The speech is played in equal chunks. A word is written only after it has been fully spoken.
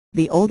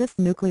the oldest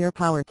nuclear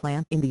power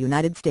plant in the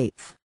United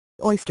States,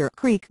 Oyster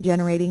Creek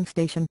Generating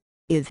Station,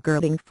 is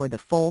girding for the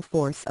full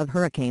force of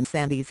Hurricane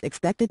Sandy's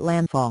expected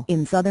landfall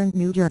in southern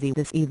New Jersey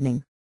this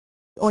evening.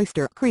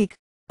 Oyster Creek,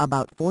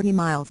 about 40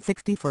 miles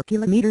 64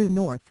 kilometers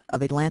north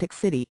of Atlantic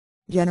City,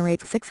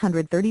 generates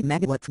 630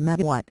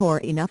 megawatts or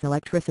enough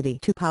electricity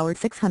to power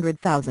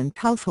 600,000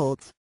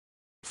 households.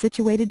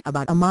 Situated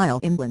about a mile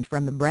inland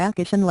from the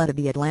brackish inlet of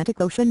the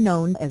Atlantic Ocean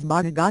known as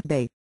Barnegat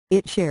Bay,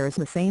 it shares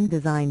the same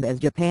design as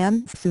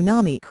Japan's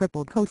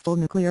tsunami-crippled coastal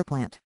nuclear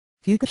plant,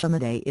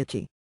 Fukushima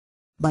Daiichi.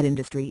 But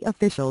industry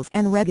officials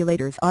and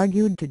regulators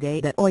argued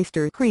today that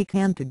Oyster Creek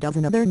and 2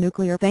 dozen other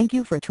nuclear thank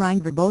you for trying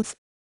verbose.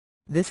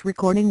 This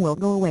recording will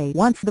go away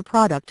once the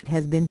product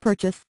has been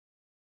purchased.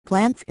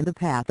 Plants in the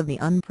path of the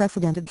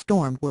unprecedented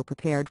storm were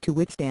prepared to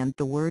withstand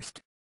the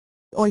worst.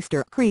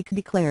 Oyster Creek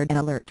declared an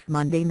alert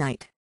Monday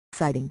night,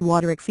 citing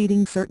water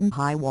exceeding certain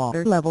high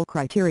water level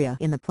criteria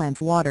in the plant's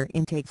water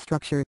intake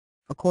structure,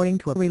 according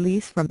to a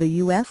release from the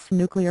U.S.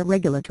 Nuclear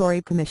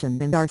Regulatory Commission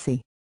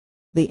 (NRC).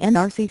 The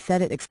NRC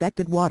said it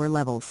expected water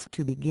levels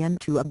to begin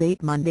to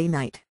abate Monday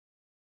night.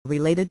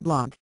 Related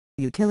blog: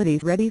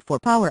 Utilities ready for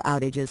power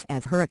outages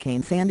as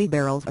Hurricane Sandy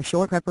barrels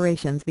ashore.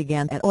 Preparations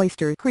began at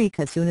Oyster Creek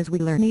as soon as we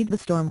learned the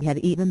storm had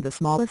even the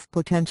smallest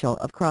potential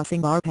of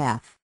crossing our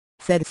path,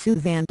 said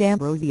Suzanne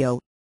D'Ambrosio,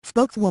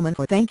 spokeswoman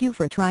for Thank You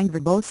for Trying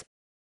Verbose.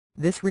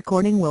 This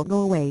recording will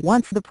go away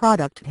once the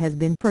product has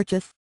been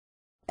purchased.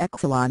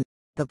 Exelon,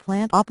 the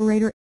plant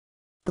operator.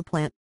 The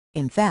plant,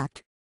 in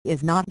fact,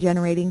 is not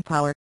generating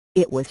power.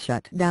 It was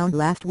shut down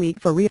last week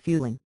for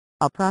refueling,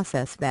 a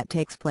process that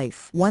takes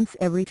place once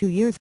every 2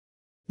 years.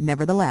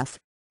 Nevertheless,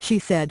 she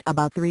said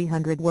about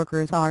 300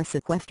 workers are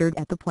sequestered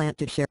at the plant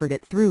to shepherd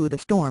it through the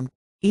storm,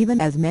 even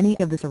as many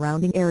of the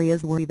surrounding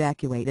areas were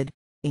evacuated,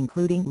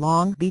 including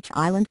Long Beach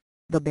Island,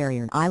 the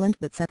barrier island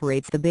that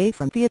separates the bay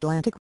from the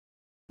Atlantic.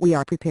 We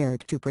are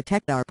prepared to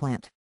protect our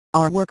plant,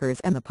 our workers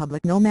and the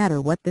public no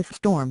matter what this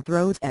storm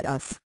throws at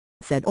us,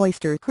 said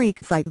Oyster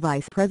Creek Site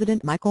Vice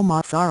President Michael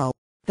Massaro.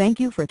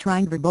 Thank you for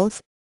trying verbose.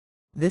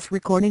 This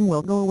recording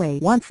will go away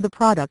once the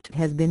product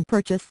has been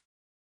purchased.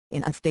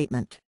 In a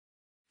statement,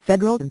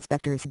 federal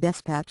inspectors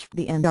dispatched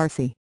the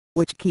NRC,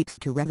 which keeps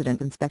 2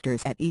 resident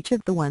inspectors at each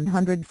of the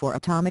 104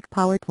 atomic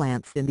power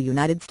plants in the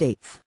United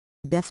States,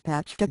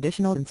 dispatched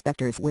additional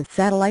inspectors with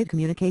satellite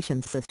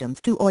communications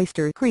systems to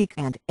Oyster Creek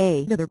and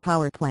 8 other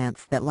power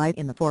plants that lie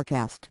in the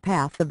forecast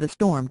path of the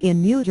storm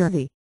in New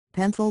Jersey,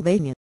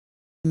 Pennsylvania,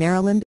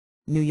 Maryland,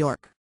 New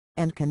York,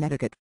 and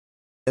Connecticut.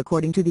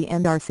 According to the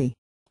NRC,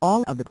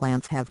 all of the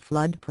plants have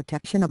flood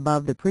protection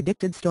above the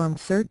predicted storm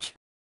surge.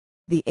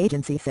 The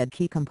agency said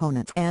key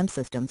components and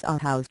systems are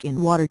housed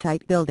in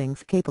watertight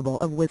buildings capable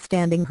of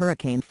withstanding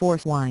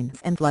hurricane-force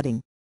winds and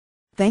flooding.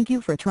 Thank you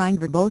for trying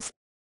verbose.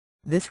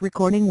 This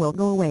recording will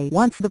go away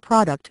once the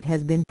product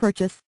has been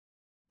purchased.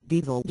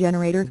 Diesel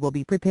generators will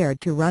be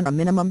prepared to run a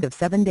minimum of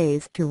 7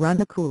 days to run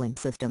the cooling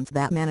systems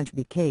that manage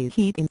decay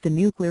heat into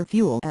nuclear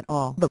fuel at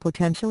all the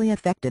potentially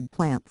affected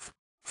plants,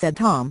 said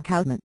Tom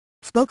Kaufman,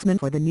 spokesman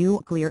for the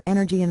Nuclear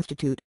Energy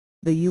Institute,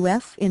 the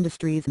U.S.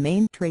 industry's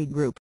main trade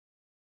group.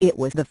 It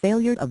was the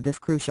failure of this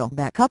crucial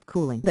backup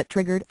cooling that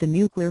triggered the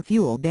nuclear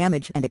fuel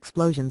damage and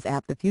explosions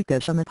at the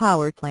Fukushima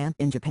power plant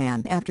in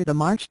Japan after the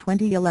March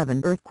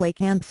 2011 earthquake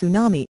and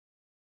tsunami.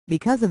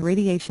 Because of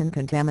radiation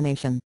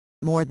contamination,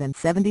 more than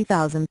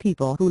 70,000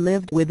 people who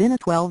lived within a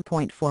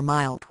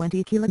 12.4-mile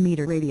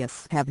 20-kilometer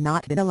radius have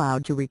not been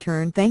allowed to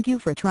return. Thank you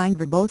for trying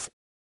verbose.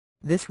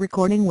 This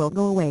recording will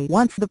go away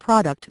once the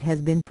product has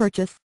been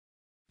purchased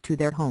to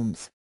their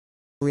homes.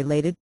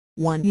 Related,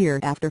 1 year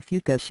after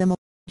Fukushima,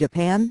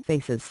 Japan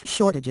faces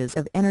shortages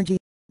of energy,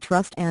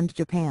 trust and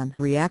Japan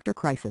reactor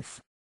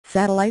crisis.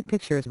 Satellite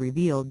pictures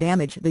reveal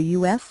damage. The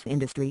U.S.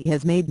 industry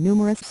has made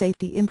numerous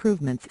safety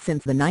improvements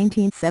since the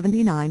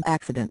 1979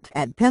 accident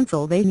at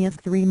Pennsylvania's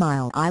 3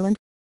 Mile Island.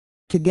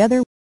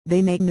 Together,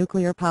 they make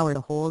nuclear power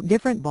a whole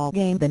different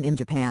ballgame than in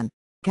Japan,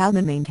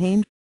 Kaufman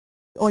maintained.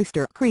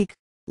 Oyster Creek,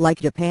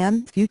 like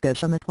Japan's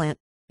Fukushima plant,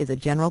 is a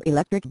General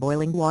Electric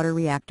boiling water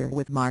reactor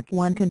with Mark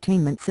I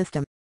containment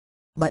system.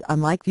 But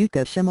unlike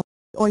Fukushima,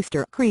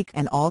 Oyster Creek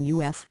and all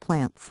U.S.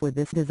 plants with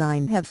this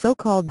design have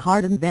so-called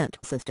hardened vent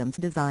systems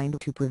designed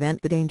to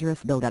prevent the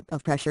dangerous buildup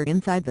of pressure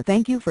inside the.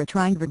 Thank you for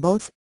trying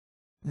verbose.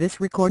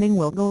 This recording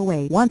will go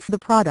away once the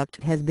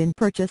product has been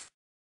purchased.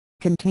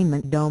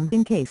 Containment dome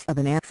in case of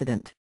an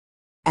accident.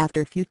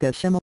 After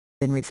Fukushima,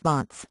 in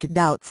response to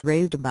doubts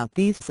raised about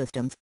these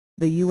systems,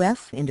 the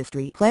U.S.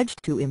 industry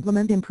pledged to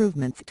implement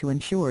improvements to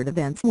ensure the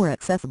vents were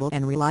accessible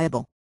and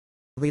reliable.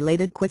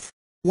 Related quiz: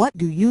 what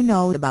do you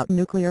know about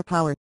nuclear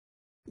power?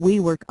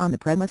 We work on the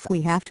premise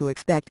we have to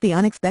expect the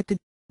unexpected,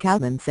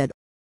 Kaufman said.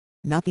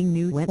 Nothing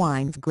new when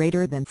winds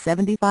greater than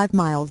 75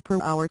 miles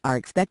per hour are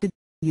expected.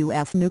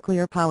 U.S.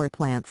 nuclear power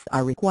plants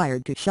are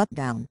required to shut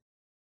down.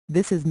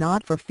 This is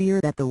not for fear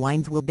that the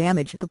winds will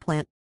damage the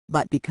plant,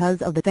 but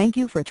because of the. Thank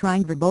you for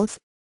trying verbose.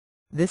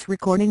 This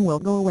recording will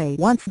go away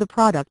once the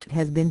product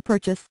has been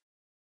purchased.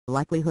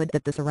 Likelihood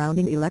that the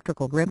surrounding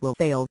electrical grid will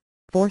fail,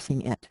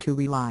 forcing it to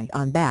rely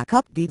on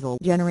backup diesel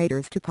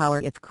generators to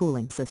power its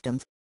cooling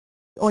systems.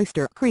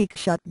 Oyster Creek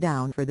shut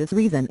down for this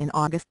reason in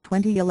August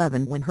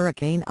 2011 when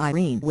Hurricane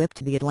Irene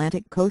whipped the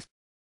Atlantic coast.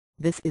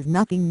 This is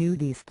nothing new,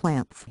 these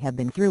plants have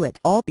been through it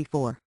all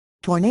before: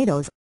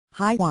 tornadoes,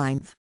 high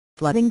winds,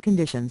 flooding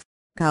conditions,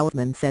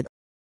 Kaufman said.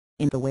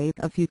 In the wake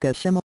of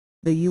Fukushima,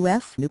 the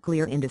U.S.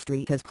 nuclear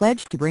industry has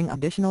pledged to bring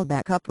additional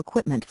backup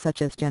equipment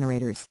such as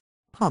generators,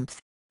 pumps,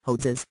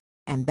 hoses,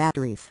 and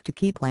batteries to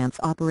keep plants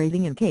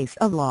operating in case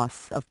of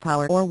loss of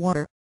power or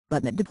water,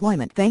 but the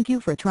deployment "thank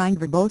you for trying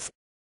verbose.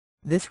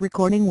 This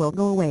recording will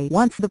go away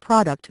once the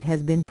product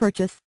has been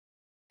purchased"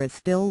 is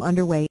still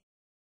underway.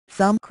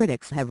 Some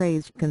critics have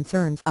raised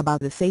concerns about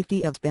the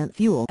safety of spent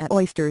fuel at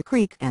Oyster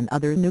Creek and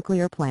other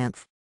nuclear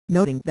plants,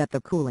 noting that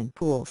the cooling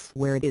pools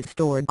where it is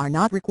stored are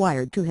not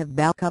required to have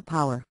backup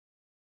power.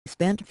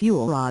 Spent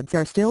fuel rods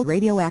are still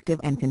radioactive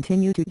and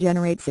continue to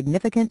generate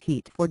significant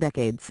heat for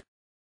decades.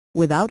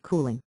 Without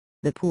cooling,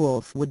 the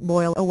pools would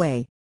boil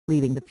away,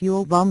 leaving the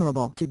fuel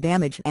vulnerable to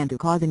damage and to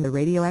causing the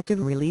radioactive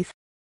release.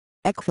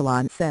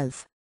 Exelon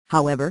says,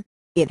 however,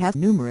 it has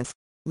numerous,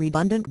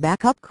 redundant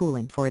backup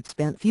cooling for its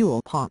spent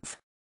fuel pumps.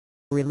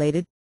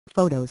 Related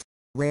photos: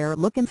 rare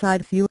look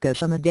inside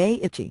Fukushima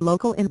Daiichi.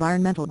 Local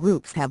environmental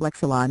groups have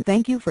Exelon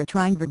 "thank you for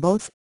trying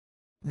verbose.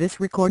 This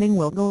recording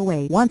will go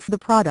away once the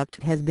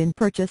product has been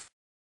purchased."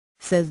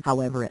 Says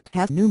however it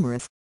has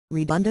numerous,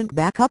 redundant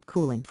backup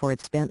cooling for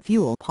its spent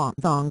fuel pump.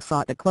 Zong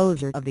sought the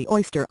closure of the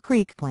Oyster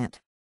Creek plant,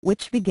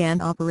 which began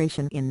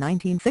operation in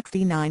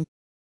 1969.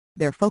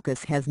 Their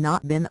focus has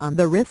not been on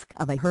the risk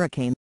of a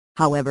hurricane,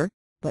 however,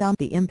 but on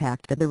the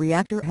impact that the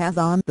reactor has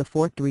on the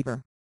Forked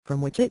River,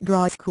 from which it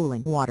draws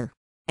cooling water,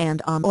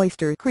 and on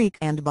Oyster Creek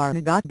and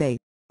Barnegat Bay,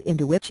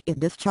 into which it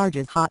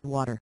discharges hot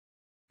water.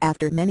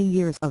 After many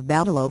years of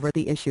battle over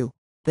the issue,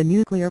 the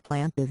nuclear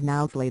plant is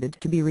now slated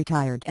to be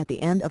retired at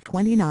the end of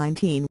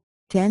 2019,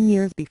 10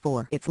 years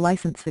before its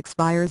license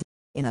expires.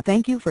 In a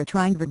 "thank you for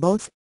trying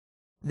verbose.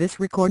 This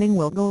recording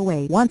will go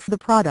away once the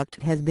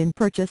product has been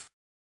purchased"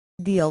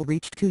 deal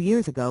reached 2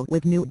 years ago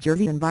with New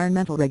Jersey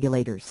environmental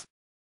regulators.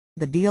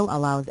 The deal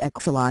allows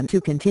Exelon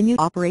to continue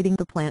operating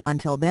the plant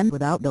until then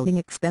without building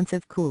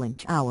expensive cooling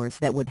towers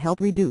that would help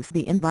reduce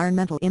the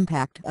environmental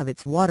impact of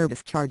its water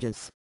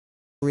discharges.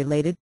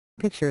 Related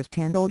pictures: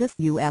 10 oldest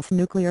U.S.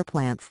 nuclear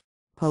plants.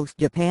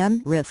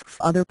 Post-Japan risks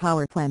other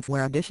power plants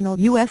where additional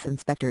U.S.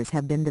 inspectors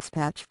have been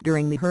dispatched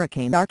during the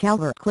hurricane are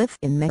Calvert Cliffs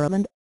in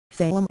Maryland,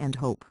 Salem and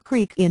Hope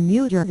Creek in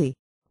New Jersey,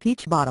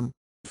 Peach Bottom,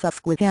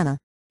 Susquehanna,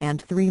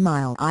 and 3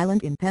 Mile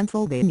Island in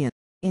Pennsylvania,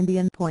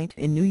 Indian Point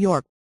in New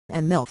York,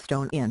 and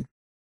Millstone in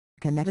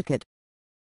Connecticut.